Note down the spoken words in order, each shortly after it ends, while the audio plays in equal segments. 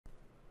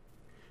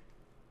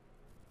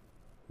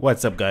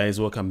What's up guys,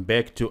 welcome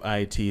back to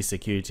IT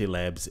Security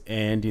Labs,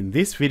 and in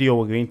this video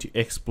we're going to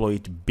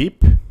exploit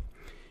Beep.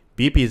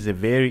 Beep is a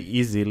very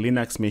easy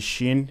Linux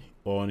machine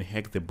on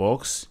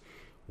HackTheBox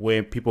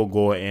where people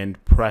go and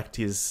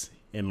practice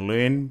and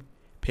learn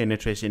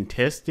penetration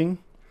testing.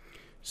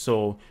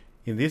 So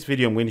in this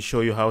video I'm going to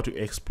show you how to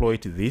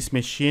exploit this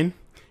machine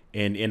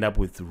and end up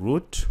with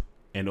root,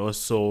 and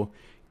also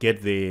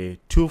get the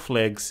two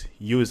flags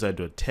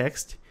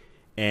user.txt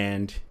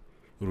and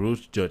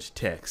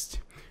root.txt.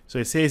 So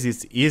it says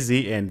it's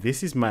easy, and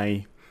this is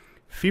my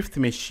 5th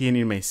machine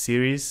in my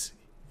series,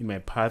 in my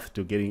path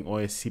to getting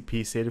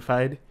OSCP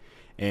certified,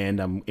 and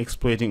I'm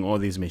exploiting all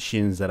these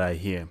machines that are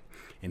here.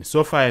 And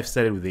so far I've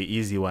started with the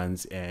easy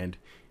ones, and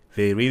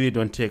they really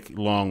don't take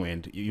long,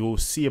 and you'll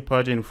see a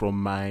pattern from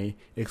my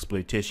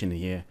exploitation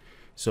here.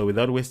 So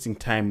without wasting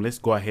time, let's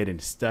go ahead and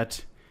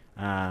start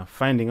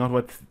finding out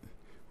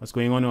what's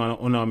going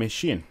on our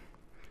machine.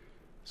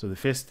 So the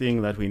first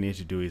thing that we need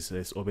to do is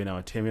let's open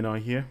our terminal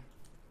here.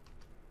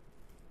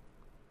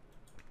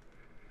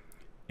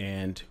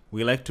 And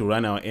we like to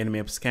run our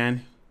nmap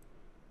scan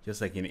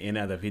just like in any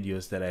other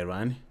videos that I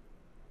run.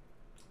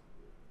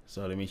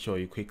 So let me show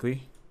you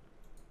quickly.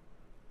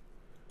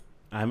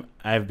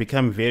 I've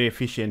become very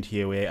efficient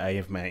here where I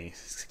have my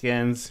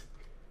scans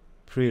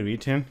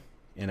pre-written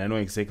and I know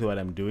exactly what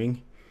I'm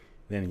doing.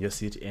 Then just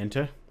hit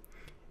enter,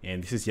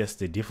 and this is just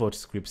the default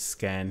script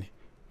scan,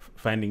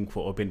 finding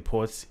for open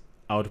ports,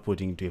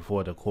 outputting to a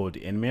folder called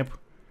nmap.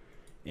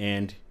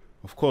 And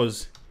of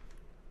course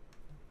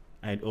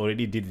I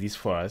already did this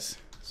for us,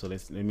 so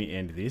let me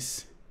end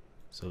this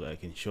so that I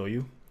can show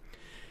you.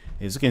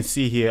 As you can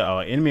see here,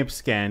 our nmap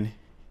scan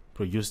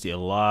produced a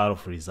lot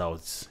of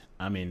results.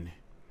 I mean,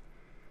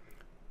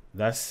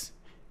 that's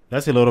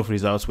a lot of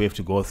results we have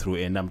to go through,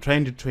 and I'm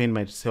trying to train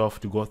myself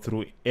to go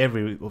through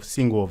every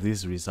single of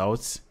these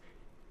results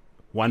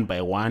one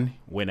by one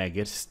when I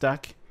get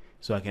stuck,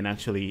 so I can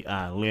actually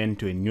learn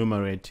to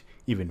enumerate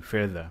even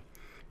further.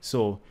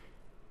 So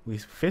we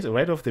first,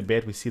 right off the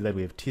bat, we see that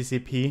we have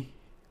TCP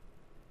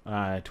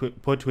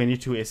port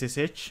 22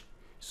 SSH.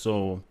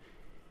 So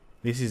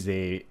this is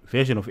the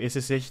version of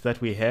SSH that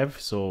we have.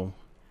 So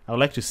I would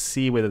like to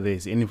see whether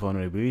there's any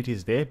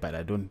vulnerabilities there, but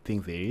I don't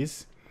think there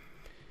is.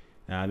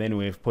 Then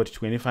we have port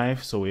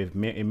 25, so we have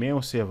a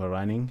mail server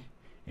running,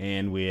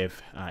 and we have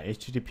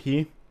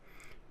HTTP,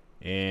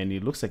 and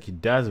it looks like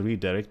it does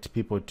redirect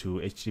people to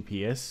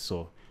HTTPS.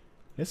 So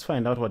let's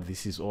find out what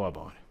this is all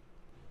about.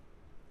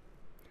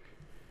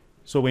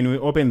 So when we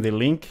open the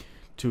link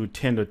to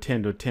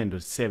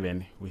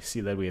 10.10.10.7, we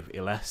see that we have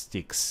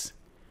elastics.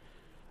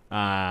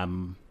 I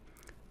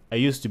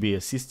used to be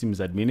a systems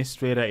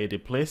administrator at a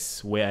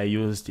place where I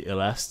used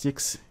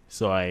elastics,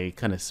 so I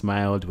kind of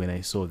smiled when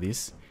I saw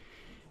this.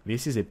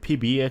 This is a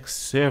PBX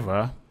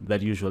server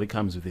that usually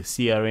comes with a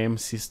CRM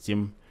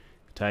system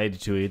tied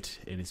to it,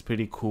 and it's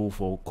pretty cool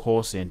for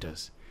call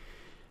centers.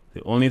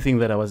 The only thing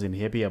that I wasn't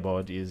happy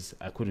about is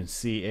I couldn't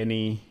see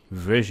any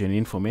version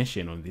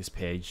information on this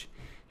page.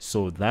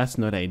 So that's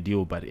not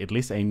ideal, but at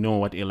least I know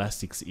what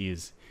elastics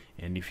is.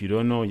 And if you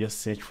don't know,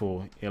 just search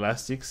for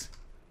elastics.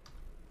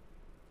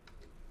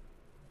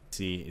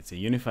 See, it's a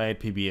unified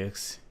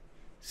PBX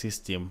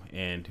system,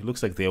 and it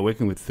looks like they're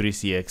working with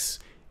 3CX,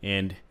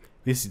 and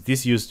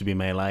this used to be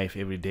my life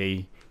every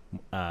day,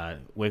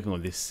 working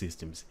on these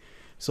systems.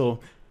 So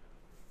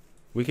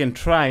we can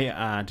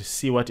try to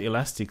see what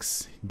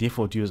elastics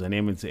default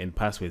usernames and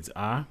passwords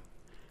are,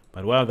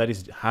 but while that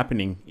is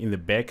happening in the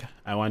back,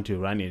 I want to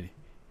run it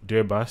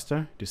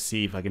Dirbuster to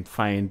see if I can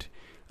find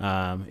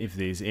if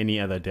there's any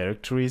other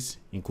directories,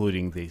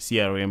 including the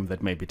CRM,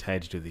 that might be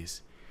tied to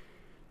this.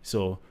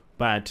 So,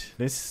 but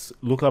let's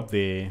look up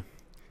the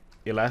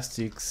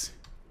elastics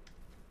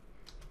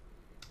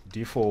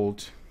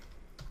default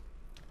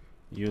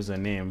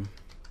username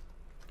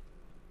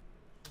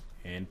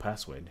and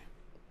password.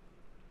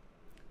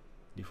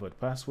 Default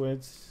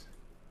passwords.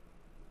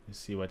 Let's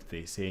see what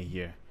they say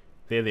here.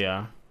 There they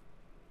are.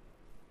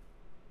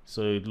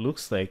 So it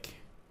looks like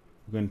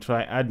we're going to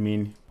try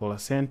admin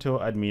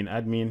Polacento,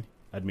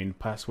 admin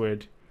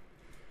password,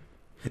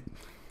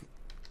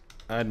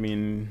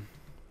 admin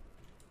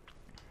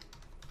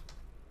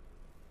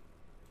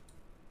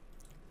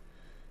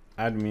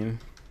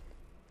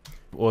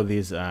all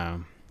these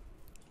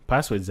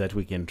passwords that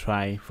we can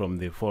try from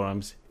the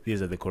forums.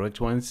 These are the correct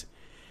ones.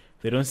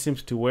 They don't seem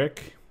to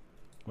work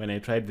when I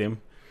tried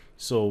them,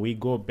 so we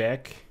go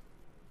back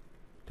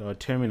to our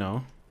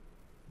terminal.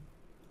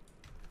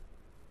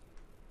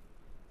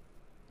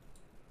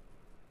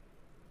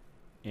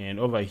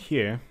 And over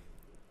here,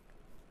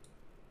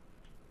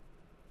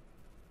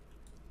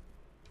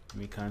 let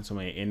me cancel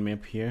my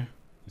nmap here.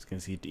 As you can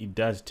see, it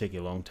does take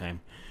a long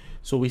time.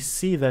 So we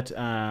see that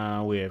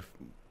we have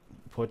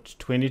port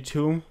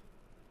 22.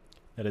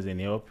 That doesn't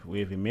help. We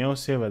have a mail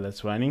server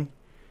that's running.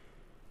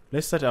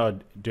 Let's start our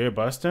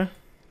Dirbuster.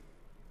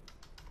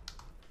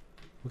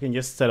 We can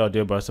just start our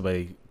Dirbuster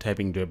by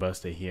typing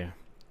Dirbuster here.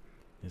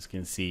 As you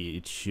can see,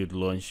 it should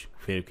launch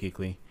very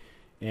quickly.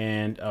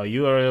 And our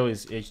URL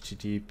is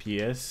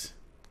https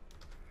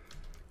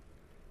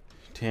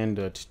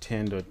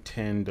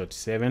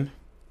 10.10.10.7.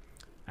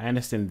 I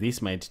understand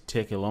this might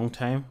take a long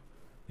time,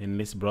 and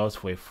let's browse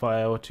for a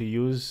file to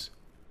use.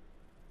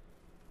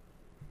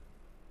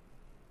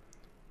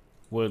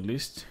 Word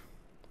list,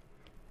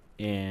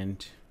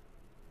 and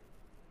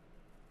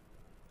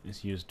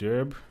let's use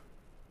derb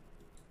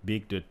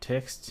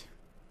big.txt.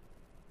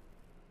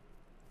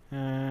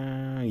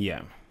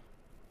 Yeah,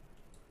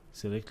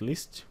 select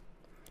list,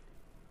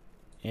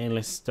 and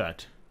let's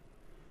start.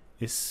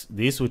 This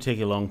will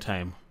take a long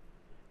time.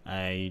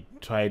 I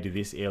tried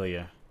this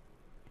earlier.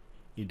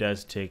 It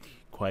does take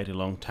quite a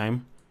long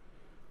time,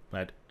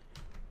 but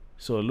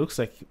so it looks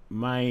like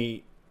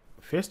my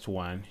first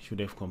one should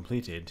have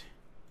completed.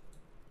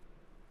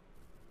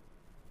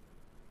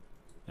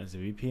 That's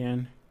the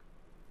VPN.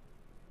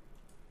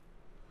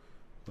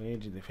 Where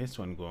did the first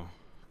one go?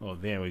 Oh,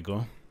 there we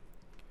go.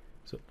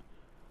 So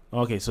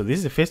okay, so this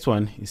is the first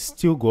one. It's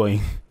still going.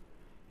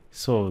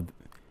 So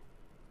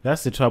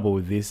that's the trouble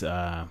with these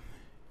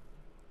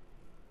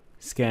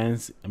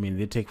scans. I mean,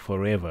 they take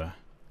forever.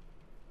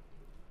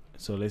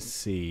 So let's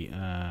see.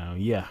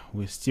 Yeah,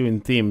 we're still in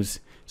themes.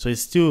 So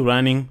it's still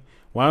running.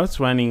 While it's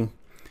running,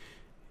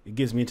 it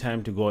gives me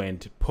time to go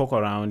and poke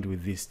around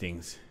with these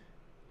things.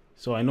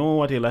 So I know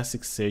what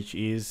Elasticsearch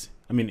is.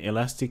 I mean,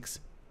 Elastics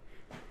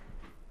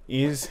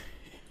is.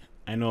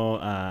 I know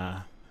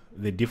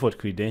the default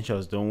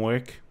credentials don't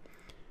work.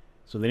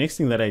 So the next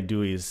thing that I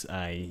do is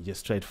I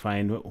just try to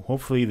find,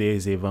 hopefully there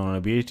is a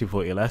vulnerability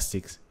for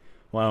Elastics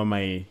while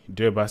my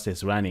Dirtbuster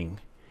is running.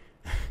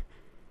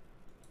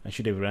 I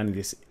should have run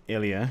this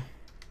earlier.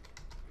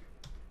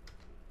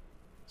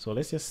 So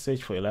let's just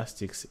search for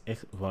Elastic's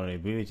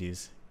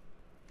vulnerabilities.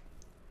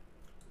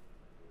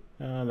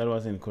 That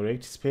wasn't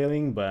correct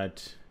spelling,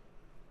 but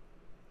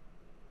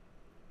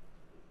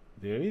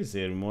there is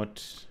a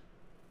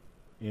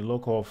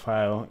local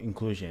file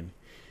inclusion.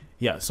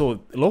 Yeah,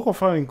 so local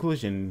file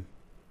inclusion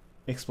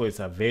exploits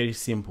are very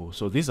simple.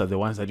 So these are the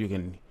ones that you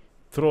can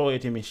throw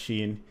at a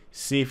machine,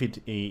 see if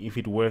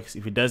it works.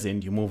 If it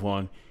doesn't, you move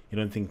on. You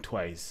don't think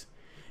twice.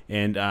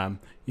 And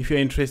if you're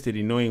interested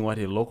in knowing what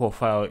a local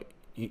file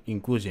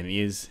inclusion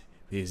is,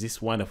 there's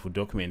this wonderful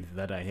document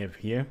that I have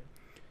here.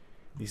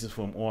 This is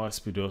from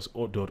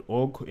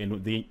OSCP.org,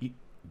 and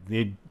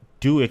they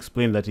do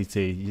explain that it's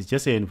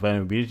just an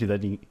vulnerability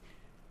that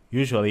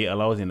usually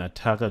allows an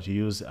attacker to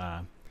use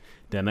a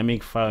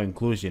dynamic file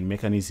inclusion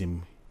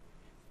mechanism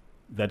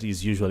that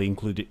is usually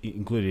included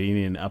in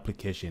an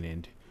application.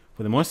 And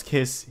for the most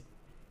case,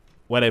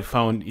 what I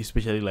found,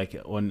 especially like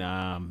on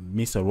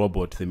Mr.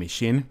 Robot, the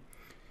machine,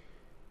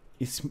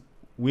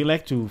 we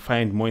like to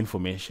find more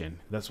information.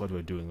 That's what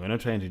we're doing. We're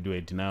not trying to do a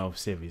denial of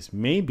service.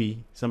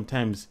 Maybe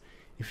sometimes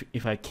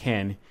if I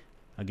can,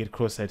 I get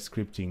cross-site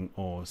scripting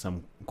or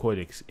some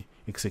code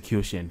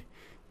execution,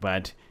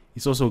 but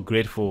it's also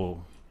great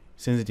for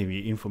sensitive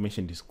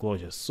information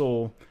disclosure.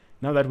 So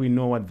now that we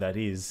know what that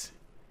is,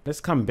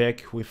 let's come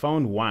back. We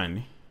found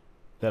one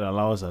that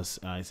allows us,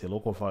 it's a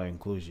local file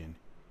inclusion,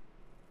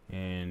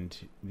 and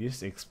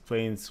this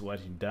explains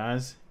what it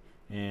does.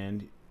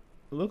 And it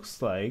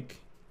looks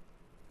like,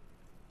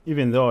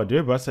 even though our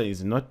Dirtbuster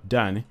is not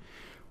done,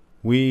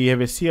 we have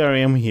a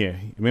CRM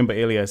here. Remember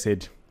earlier I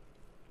said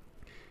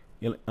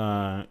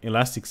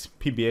Elastic's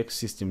PBX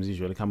systems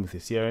usually come with a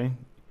CRM.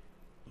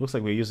 Looks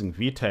like we're using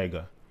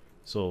vTiger.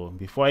 So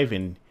before I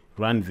even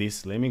run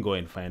this, let me go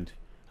and find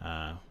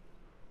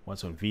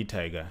what's on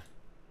vTiger.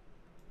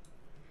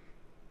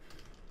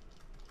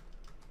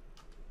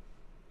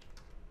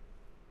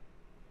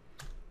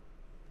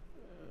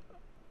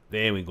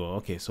 There we go.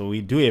 Okay, so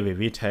we do have a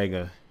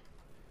vTiger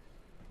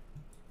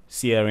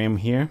CRM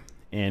here,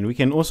 and we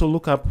can also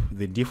look up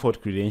the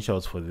default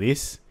credentials for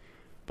this,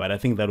 but I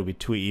think that would be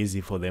too easy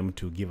for them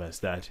to give us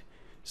that.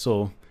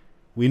 So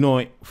we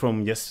know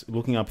from just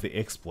looking up the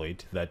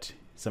exploit that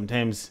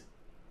sometimes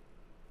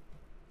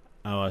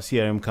our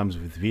CRM comes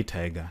with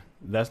vTiger.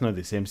 That's not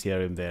the same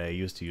CRM that I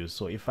used to use.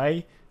 So if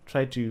I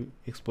try to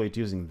exploit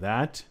using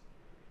that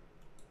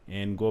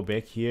and go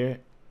back here,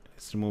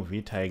 let's remove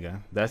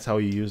vTiger. That's how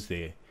you use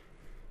the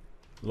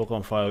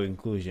local file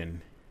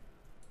inclusion.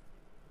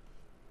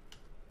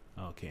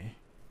 Okay.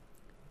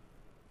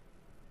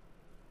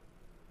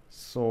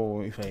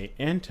 So if I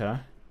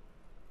enter,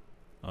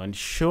 and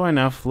sure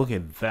enough, look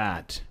at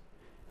that.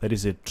 That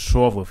is a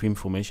trove of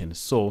information.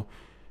 So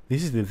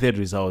this is the third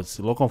result.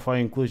 Local file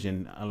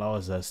inclusion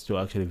allows us to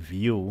actually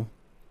view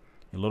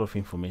a lot of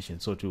information.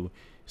 So to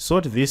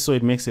sort this so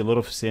it makes a lot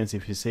of sense,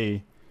 if you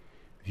say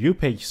view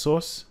page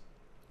source,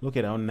 look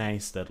at how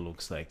nice that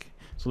looks like.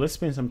 So let's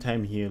spend some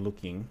time here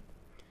looking.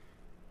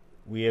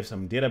 We have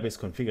some database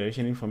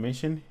configuration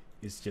information.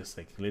 It's just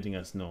like letting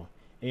us know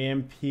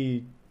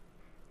AMPDB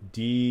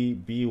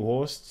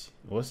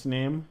host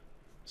name.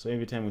 So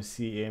every time we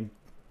see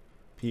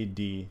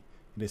AMPD,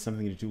 there's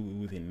something to do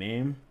with a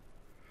name.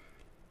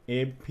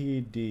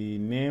 APD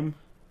name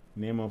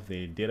of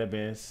the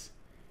database.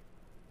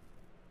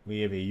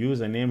 We have a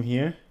username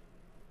here.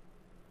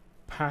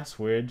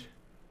 Password.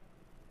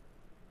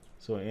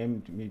 So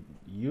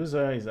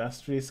user is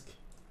asterisk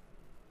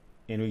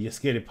and we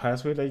just get a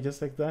password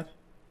just like that,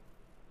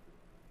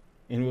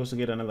 and we also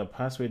get another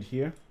password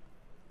here.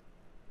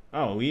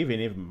 Oh, we even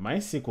have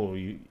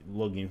MySQL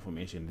login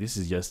information. This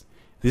is just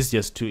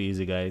too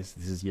easy, guys.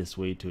 This is just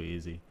way too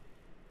easy.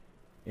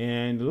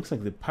 And it looks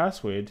like the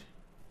password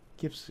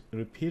keeps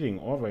repeating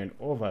over and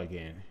over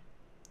again.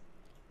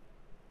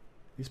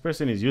 This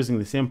person is using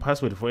the same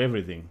password for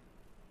everything.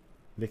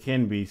 They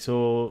can be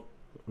so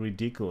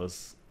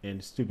ridiculous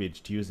and stupid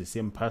to use the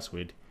same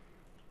password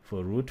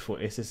for root, for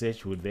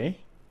SSH, would they?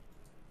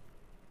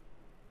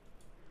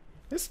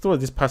 Let's throw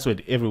this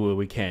password everywhere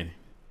we can.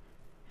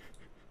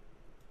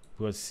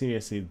 Because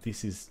seriously,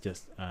 this is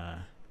just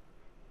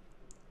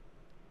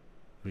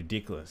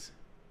ridiculous.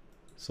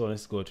 So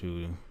let's go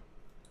to,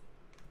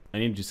 I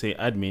need to say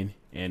admin,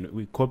 and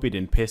we copied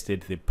and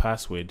pasted the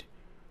password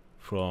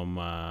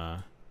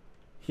from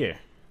here,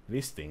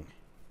 this thing.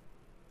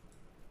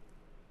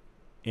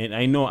 And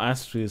I know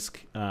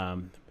asterisk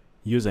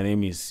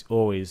username is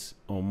always,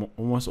 or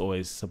almost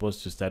always,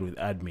 supposed to start with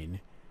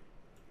admin.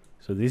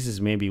 So this is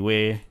maybe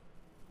where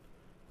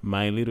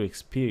my little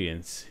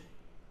experience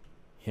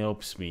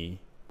helps me,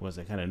 because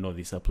I kind of know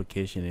this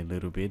application a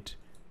little bit.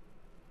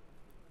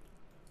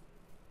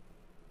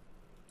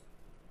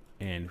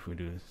 And if we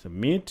do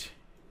submit,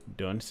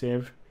 don't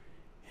save,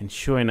 and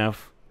sure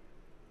enough,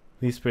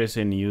 this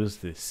person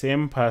used the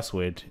same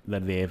password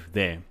that they have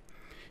there.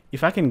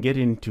 If I can get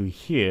into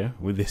here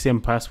with the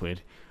same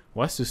password,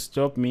 what's to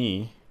stop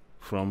me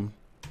from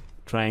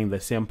trying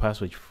the same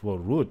password for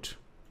root?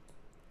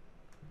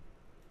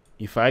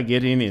 If I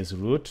get in as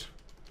root,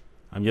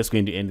 I'm just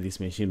going to end this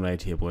machine right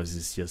here because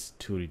it's just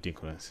too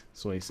ridiculous.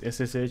 So it's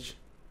SSH.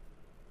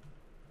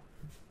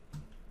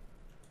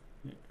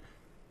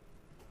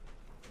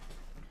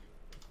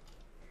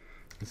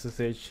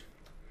 SSH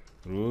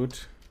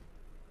root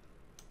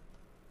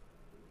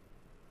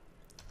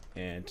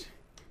at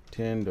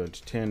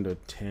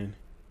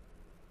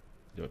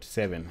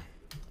 10.10.10.7.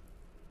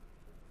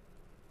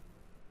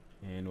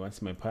 And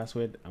what's my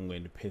password? I'm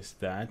going to paste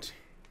that.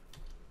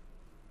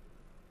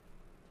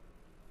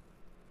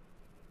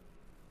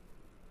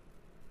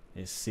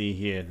 Let's see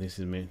here. This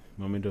is my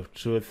moment of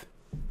truth.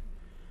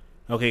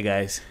 Okay,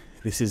 guys,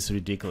 this is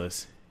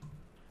ridiculous.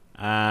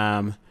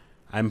 I'm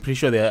pretty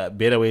sure there are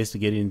better ways to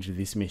get into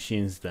these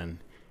machines than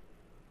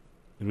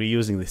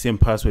reusing the same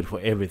password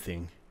for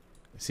everything.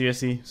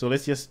 Seriously. So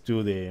let's just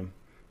do the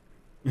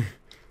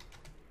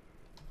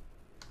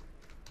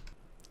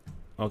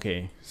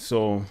okay,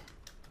 so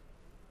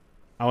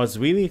I was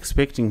really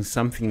expecting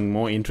something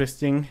more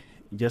interesting.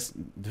 Just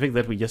the fact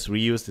that we just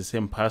reuse the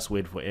same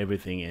password for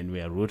everything and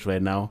we are root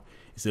right now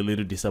is a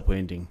little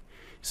disappointing.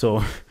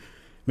 So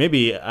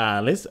maybe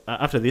let's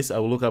after this I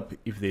will look up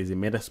if there's a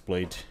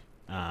metasploit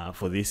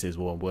for this as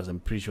well, because I'm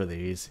pretty sure there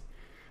is.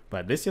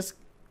 But let's just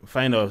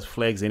find our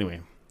flags anyway.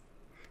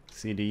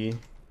 cd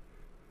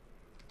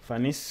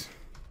funnies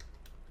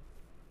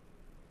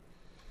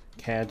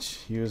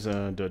catch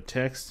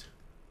user.text.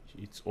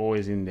 It's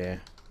always in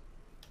there.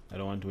 I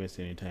don't want to waste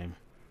any time.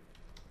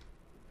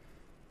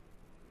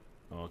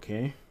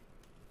 Okay.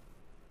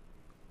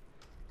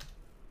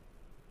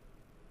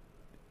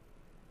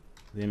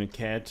 Then a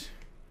cat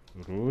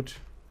root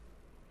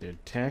the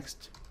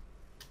text.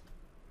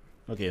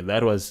 Okay,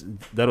 that was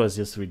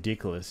just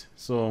ridiculous.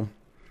 So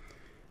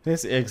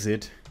let's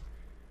exit.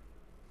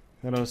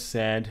 That was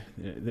sad.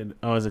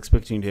 I was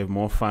expecting to have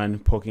more fun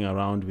poking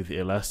around with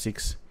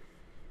elastics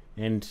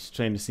and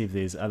trying to see if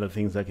there's other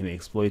things I can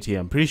exploit here.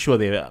 I'm pretty sure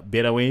there are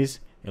better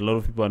ways. A lot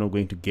of people are not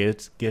going to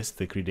guess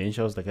the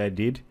credentials like I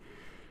did.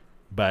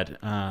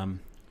 But I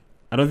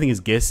don't think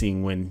it's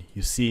guessing when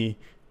you see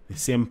the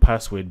same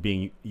password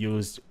being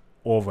used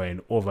over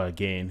and over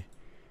again.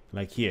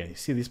 Like here, you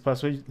see this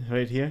password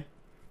right here?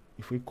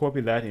 If we copy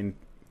that and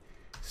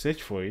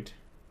search for it,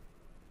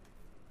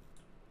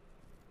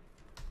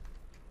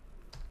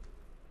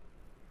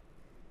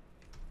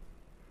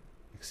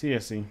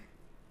 seriously,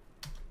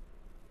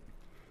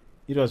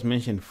 it was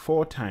mentioned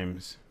 4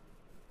 times.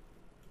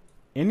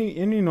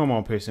 Any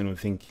normal person would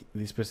think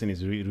this person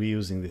is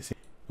reusing this.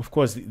 Of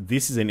course,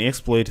 this is an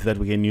exploit that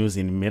we can use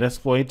in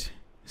Metasploit,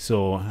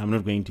 so I'm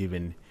not going to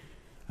even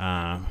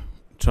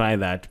try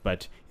that,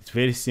 but it's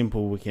very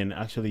simple. We can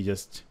actually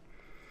just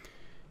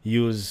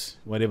use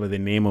whatever the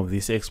name of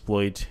this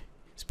exploit,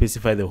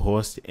 specify the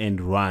host, and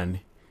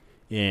run.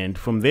 And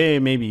from there,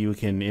 maybe you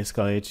can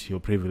escalate your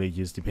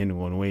privileges depending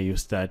on where you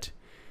start.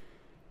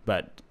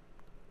 But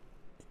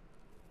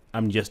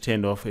I'm just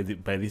turned off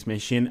by this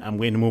machine. I'm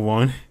going to move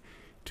on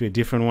to a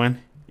different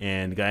one.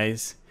 And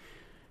guys,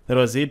 that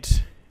was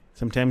it.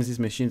 Sometimes these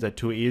machines are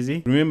too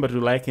easy. Remember to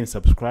like and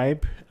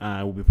subscribe.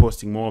 I will be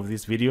posting more of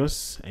these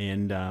videos,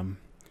 and I'm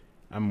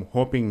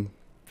hoping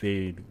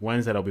the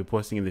ones that I'll be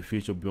posting in the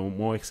future will be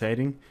more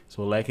exciting.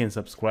 So like and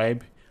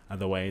subscribe.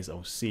 Otherwise,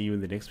 I'll see you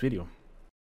in the next video.